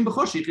Chasidim. Rashim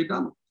b'choshich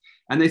yidamu.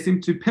 And they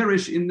seem to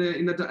perish the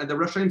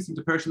Rashim seem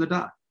to perish in the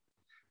dark.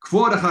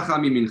 Kvod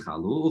HaChachamim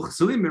inchalu,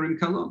 u'chselim merim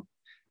kalon.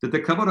 That the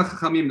Kavod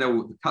HaChachamim,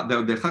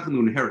 the Chacham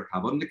will inherit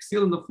Kavod, and the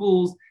Ksil and the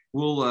fools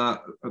will,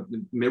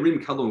 merim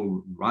kalon,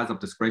 will rise up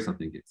disgrace, I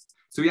think it's.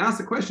 So he asks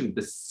the question,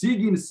 the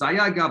Sigin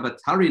Sayaga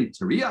Batarin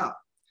Teria?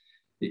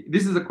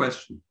 This is a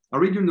question. I'll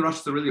read you in the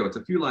Rosh Hashanah. It's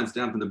a few lines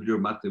down from the B'dur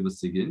Matlev with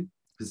Sigin.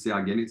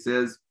 Again, it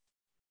says,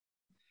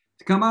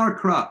 Kamar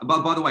Kra,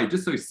 by the way,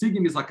 just so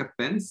Sigim is like a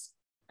fence,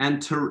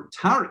 and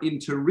tar in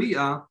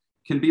Teria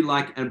can be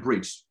like a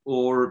breach,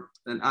 or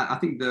and I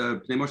think the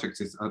Pnei Moshe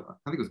says,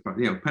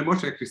 Pnei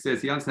Moshe actually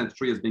says he understands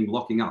Teria as being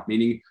locking up,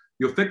 meaning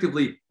you're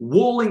effectively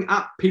walling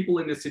up people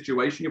in this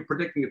situation. You're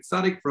protecting a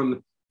tzaddik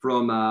from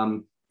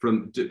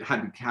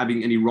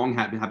having any wrong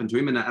happen to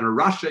him, and a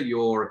rasha,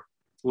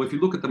 well, if you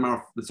look at the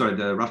Rosh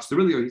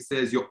Hashanah, he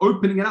says you're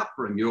opening it up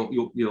for him.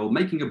 You're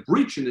making a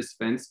breach in this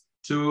fence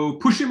to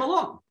push him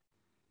along.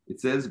 It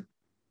says,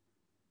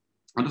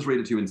 I'll just read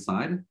it to you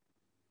inside.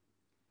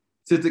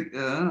 It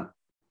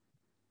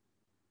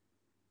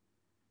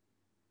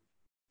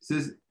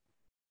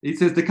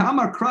says the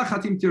Kamar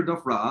Krachatim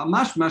Tirdof Ra,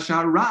 Mashma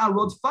Ra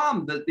Rod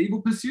Fam, that the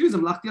evil pursues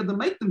them, Lachtia, they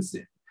make them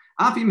sin.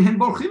 Afim Hen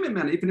Borchim,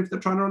 even if they're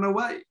trying to run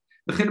away.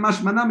 You're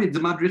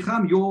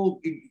madricham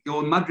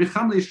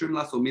leishrim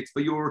laso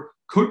mitzvah. You're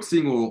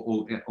coaxing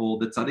or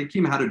the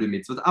tzaddikim how to do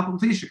mitzvah.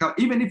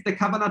 Even if the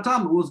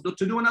kavanatam was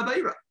to do an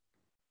aveira,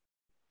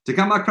 to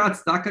come akrat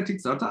staka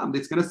titzartam,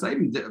 it's going to save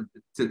him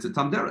to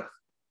tam derech.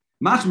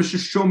 You're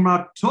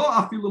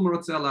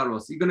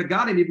going to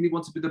guard him even if he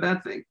wants to do the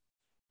bad thing.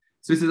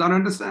 So he says, I don't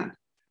understand.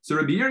 So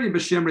Rabbi Yeri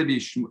b'shem Rabbi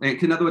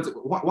Shmuel. In other words,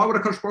 why would a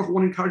Kadosh Baruch Hu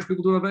want to encourage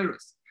people to do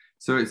aveiras?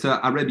 So it's a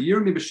Rabbi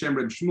Yirmi b'shem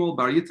Rabbi Shmuel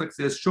Bar Yitzchak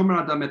says Shomer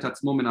Adam et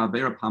atzmo min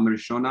aveira pam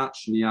rishona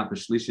shniya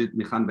b'shlishit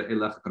michan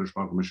ve'elach HaKadosh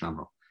Baruch Hu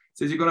meshamro.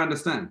 Says you got to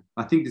understand.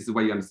 I think this is the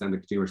way you understand the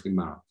continuous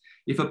Gemara.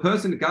 If a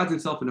person guards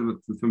himself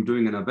from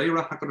doing an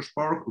aveira, HaKadosh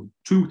Baruch Hu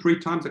 2-3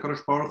 times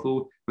HaKadosh Baruch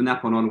Hu from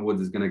that point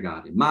onwards is going to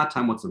guard him. Ma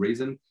time, what's the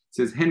reason? It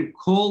says hen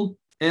kol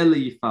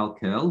eli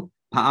falkel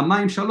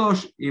pa'amayim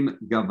shalosh im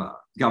gaver.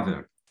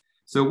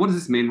 So what does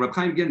this mean? Reb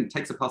Chaim again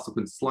takes a pasuk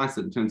and slices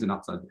it and turns it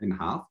upside in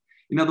half.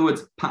 In other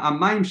words,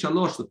 pa'amayim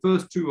shalosh, the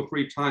first 2 or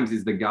 3 times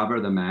is the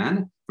gaver, the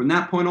man. From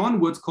that point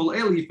onwards, kol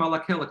eli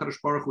falakel, HaKadosh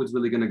Baruch Hu is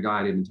really going to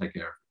guide him and take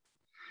care of him.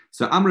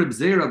 So amreb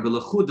zera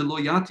v'lechud lo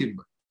yativ.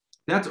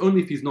 That's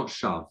only if he's not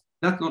shav.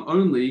 That's not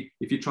only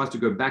if he tries to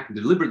go back and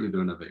deliberately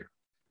do an aveir.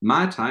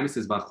 My time, it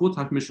says v'chut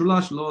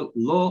ha'mishulash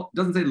lo,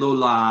 doesn't say lo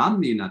la'am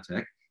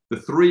ni'natek. The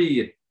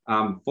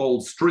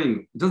 3-fold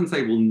string, it doesn't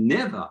say will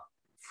never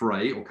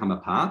fray or come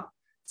apart.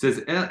 It says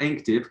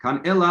enktiv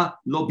kan ella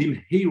lo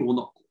bimheir, will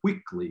not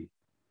quickly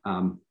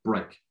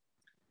break.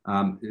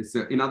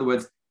 So in other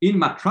words, in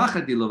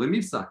matrachet dilov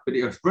mifsak, but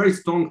a very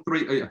strong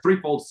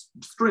 3-fold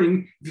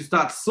string, if you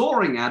start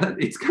sawing at it,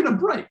 it's going to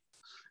break.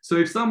 So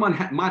if someone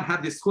might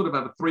have this sort of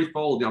a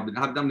 3-fold,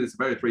 I've done this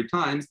 3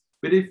 times,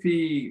 but if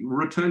he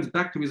returns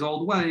back to his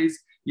old ways,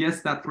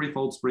 yes, that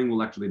 3-fold spring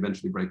will actually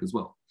eventually break as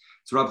well.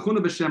 So Rav Chuna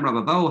b'shem Rav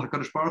Avau,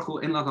 HaKadosh Baruch Hu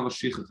en lav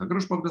shichach.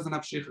 HaKadosh Baruch Hu doesn't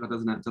have shichach,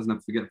 doesn't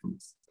have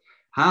forgetfulness.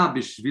 Ha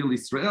b'shvil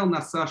Israel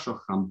nasa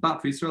shocham.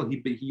 But for Israel, he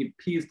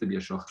appears to be a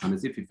shocham,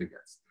 as if he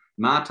forgets.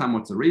 Ma'atam,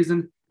 what's the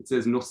reason? It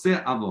says noseh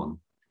avon,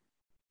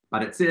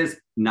 but it says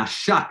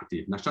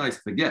nashakti. Nasha is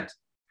forget.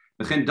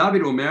 V'chen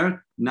David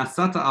Omer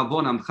nasata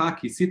avon amcha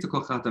kisita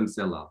kochatam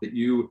sela. That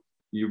you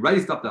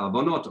raised up the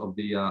avonot of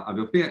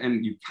your fear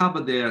and you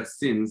cover their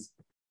sins.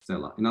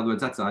 Sela. In other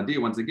words, that's the idea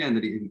once again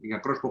that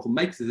HaKadosh Baruch Hu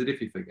makes as if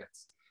he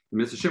forgets. And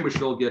Mr. Shem, we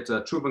should all get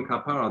Tshuva and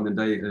Kapara on the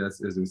day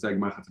as we say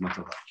Gemara Chatzim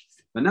Tova.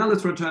 But now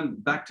let's return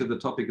back to the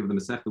topic of the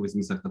Masechta, which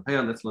is Masechta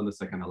Peah. Let's learn the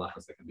second halacha,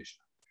 second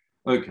Mishnah.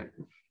 Okay.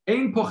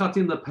 Ein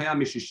pochatin lePeah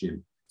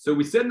mishishim. So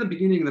we said in the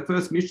beginning, in the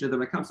first Mishnah, that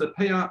when it comes to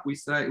Peah, we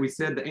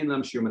said the Ein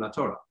lam shiur min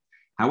Torah.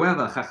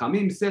 However,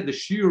 Chachamim said the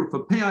shiur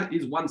for Peah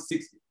is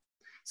 160. It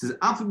says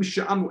Afu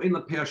misha'amu ein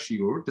lePeah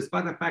shiur,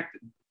 despite the fact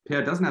that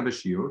Peah doesn't have a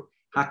shiur,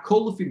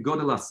 hakol lefi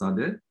godel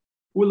hasadeh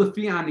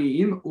ulefi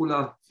aniyim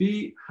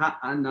ulefi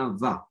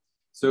ha'anava.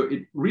 So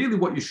it really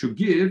what you should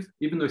give,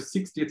 even though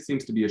 60th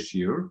seems to be a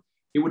shiur,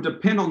 it would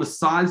depend on the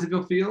size of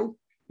your field.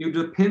 It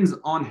depends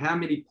on how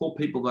many poor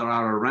people there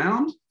are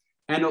around,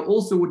 and it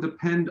also would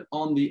depend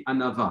on the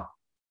anava.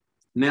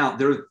 Now,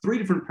 there are 3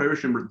 different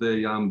parushim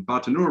the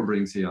Bartanura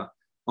brings here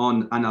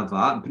on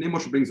anava. Pnei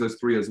Moshe brings those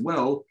 3 as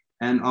well,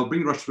 and I'll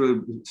bring Rosh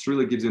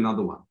Hashanah gives you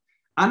another one.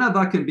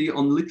 Anava can be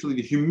on literally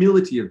the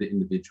humility of the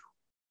individual,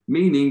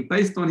 meaning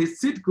based on his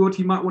sitkut,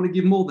 he might want to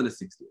give more than a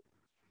 60th.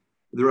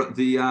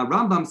 The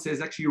Rambam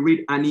says actually you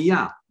read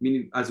aniyah,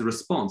 meaning as a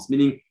response,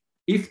 meaning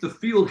if the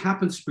field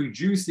happens to be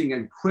producing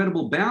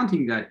incredible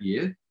bounty that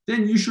year,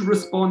 then you should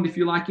respond, if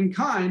you like, in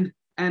kind,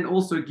 and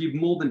also give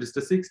more than just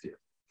a 60th.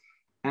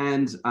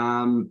 And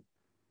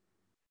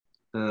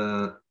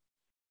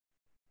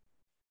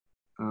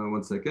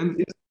one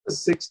second.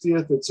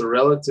 60th, it's a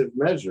relative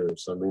measure.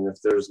 So, I mean,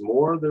 if there's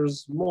more,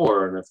 there's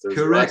more. And if there's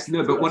correct, less,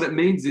 no, but what it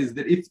means is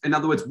that if, in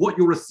other words, what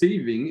you're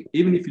receiving,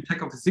 even if you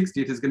take off the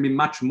 60th, is going to be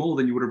much more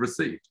than you would have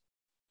received.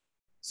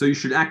 So you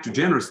should act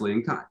generously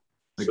in kind.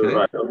 Okay. So,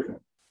 right, okay.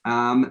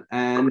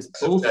 And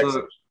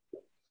also,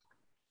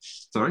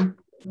 sorry?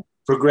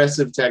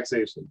 Progressive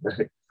taxation.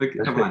 Okay,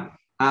 fine.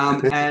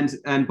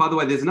 And by the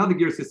way, there's another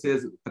Girsa that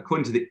says,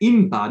 according to the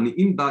Imba, and the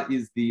Imba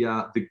is the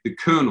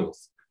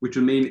kernels, which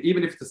would mean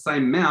even if it's the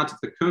same amount, if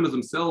the kernels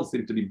themselves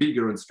seem to be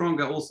bigger and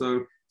stronger,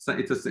 also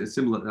it's a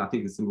similar, I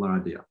think, a similar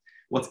idea.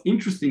 What's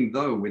interesting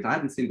though, which I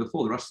hadn't seen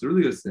before, the Rosh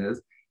Hashanah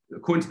says,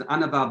 according to the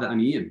Anavav the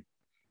Aniyim,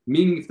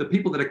 meaning if the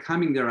people that are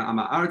coming there are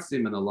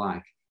Ama'artzim and the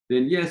like,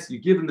 then yes, you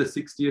give them the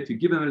 60th, you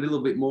give them a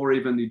little bit more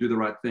even, you do the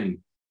right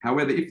thing.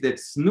 However, if they're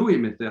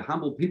snuim, if they're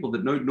humble people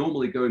that don't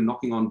normally go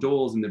knocking on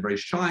doors and they're very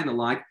shy and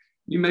alike,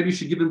 you maybe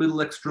should give them a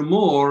little extra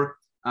more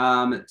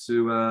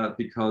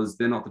because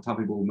they're not the type of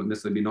people who would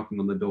necessarily be knocking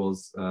on the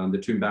doors. They're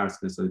too embarrassed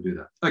to necessarily do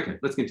that. Okay,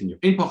 let's continue.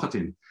 In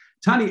pochatin,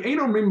 tani ein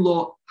omrim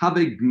lo have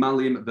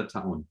gmalim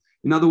v'taon.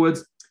 In other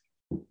words,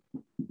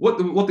 what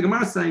the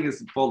Gemara is saying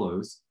is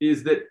follows: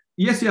 is that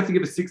yes, you have to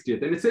give a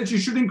 60th, and it says you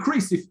should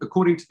increase if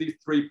according to these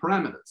three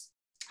parameters.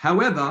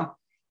 However,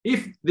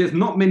 if there's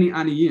not many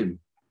aniyim,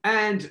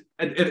 and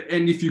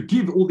if you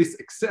give all this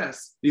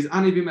excess, these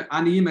aniyim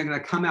are going to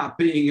come out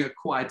being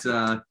quite,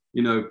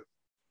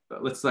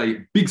 let's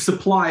say, big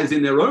suppliers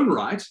in their own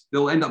right.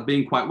 They'll end up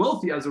being quite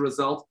wealthy as a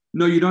result.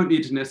 No, you don't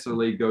need to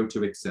necessarily go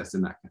to excess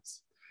in that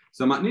case.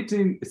 So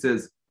matnitim, it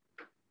says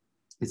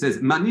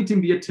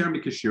matnitim b'yater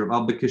mikashir,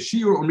 al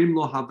b'kashir omrim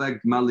lo havag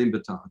malim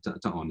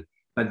b'ta'on.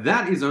 But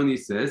that is only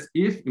says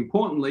if,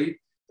 importantly,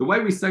 the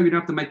way we say we don't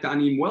have to make the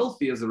aniyim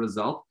wealthy as a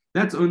result,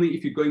 that's only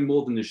if you're going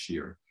more than a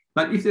shear.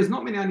 But if there's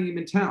not many aniyim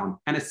in town,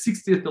 and a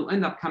 60th they'll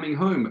end up coming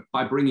home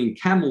by bringing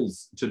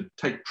camels to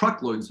take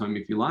truckloads home,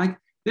 if you like,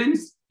 then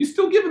you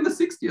still give them the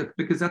 60th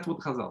because that's what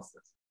Chazal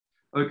says.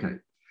 Okay.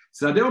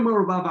 So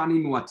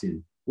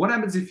what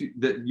happens if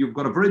you've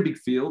got a very big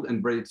field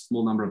and very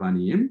small number of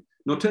aniyim?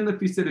 Noten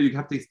lefiseder, you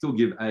have to still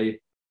give a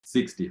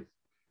 60th.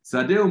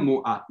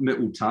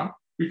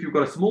 If you've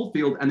got a small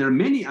field and there are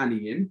many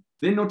aniyim,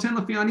 then noten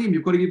lefi aniyim,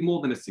 you've got to give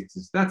more than a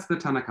 60th. That's the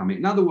Tanakh.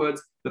 In other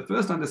words, the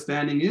first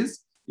understanding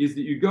is that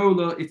you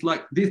go, it's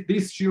like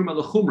this shiur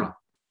malachumra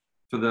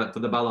for the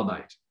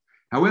balabait.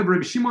 However,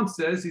 Rabbi Shimon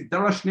says he says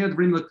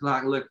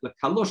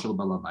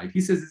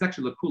it's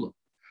actually lakula,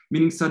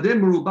 meaning sadeh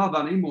meruba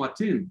v'aniyim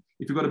muatim.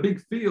 If you've got a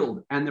big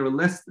field and there are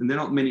less and there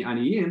are not many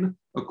aniyim,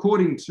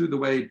 according to the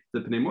way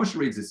the Pnei Moshe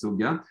reads this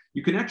sugya,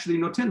 you can actually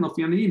noten lafi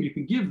aniyim. You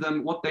can give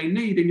them what they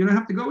need, and you don't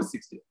have to go with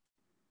 60.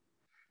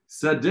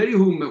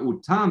 Sadehu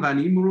meutam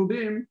v'aniyim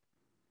merubim.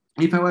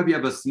 If, however, you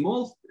have a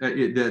small,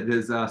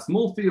 there's a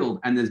small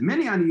field and there's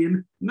many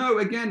aniyim, no,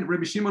 again,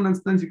 Rabbi Shimon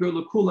understands you go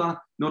lakula,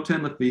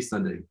 noten lafi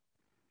sadeh.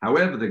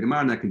 However, the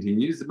Gemara now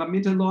continues, but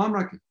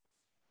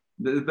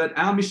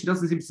our mission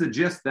doesn't seem to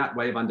suggest that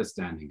way of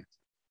understanding it.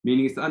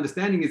 Meaning, the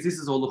understanding is this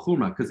is all the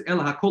chumrah, because el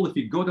hakol if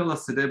you go to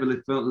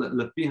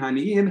lefi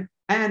haniyim,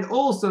 and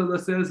also it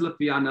says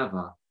lefi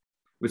anava.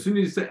 As soon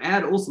as you say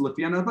add also lefi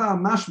anava,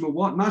 mashma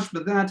what?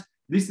 Mashma that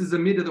this is a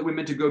midah that we're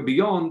meant to go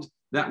beyond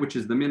that which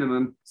is the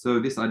minimum. So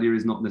this idea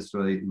is not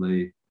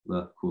necessarily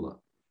the kula.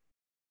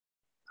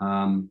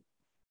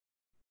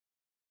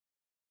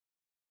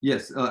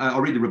 Yes,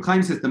 I'll read it. Reb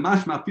Chaim says the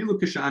mashma afilu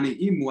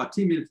k'shaniyim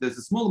muatim. If there's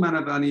a small amount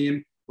of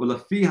aniyim, or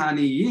lefi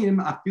haniyim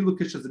afilu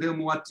k'shazedel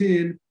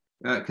muatin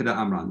kada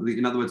amran.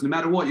 In other words, no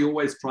matter what, you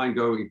always try and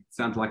go. It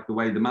sounds like the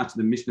way the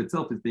mission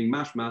itself is being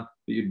mashma,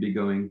 that you'd be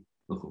going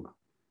l'chuma.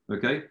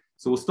 Okay,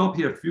 so we'll stop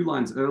here a few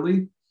lines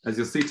early. As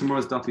you'll see,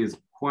 tomorrow's daf is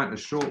quite a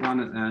short one,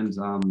 and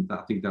I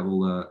think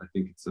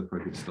it's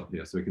appropriate to stop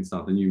here, so we can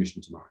start the new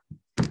mission tomorrow.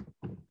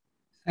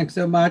 Thanks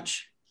so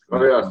much.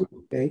 Oh yeah.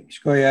 Okay,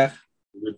 shkoyach.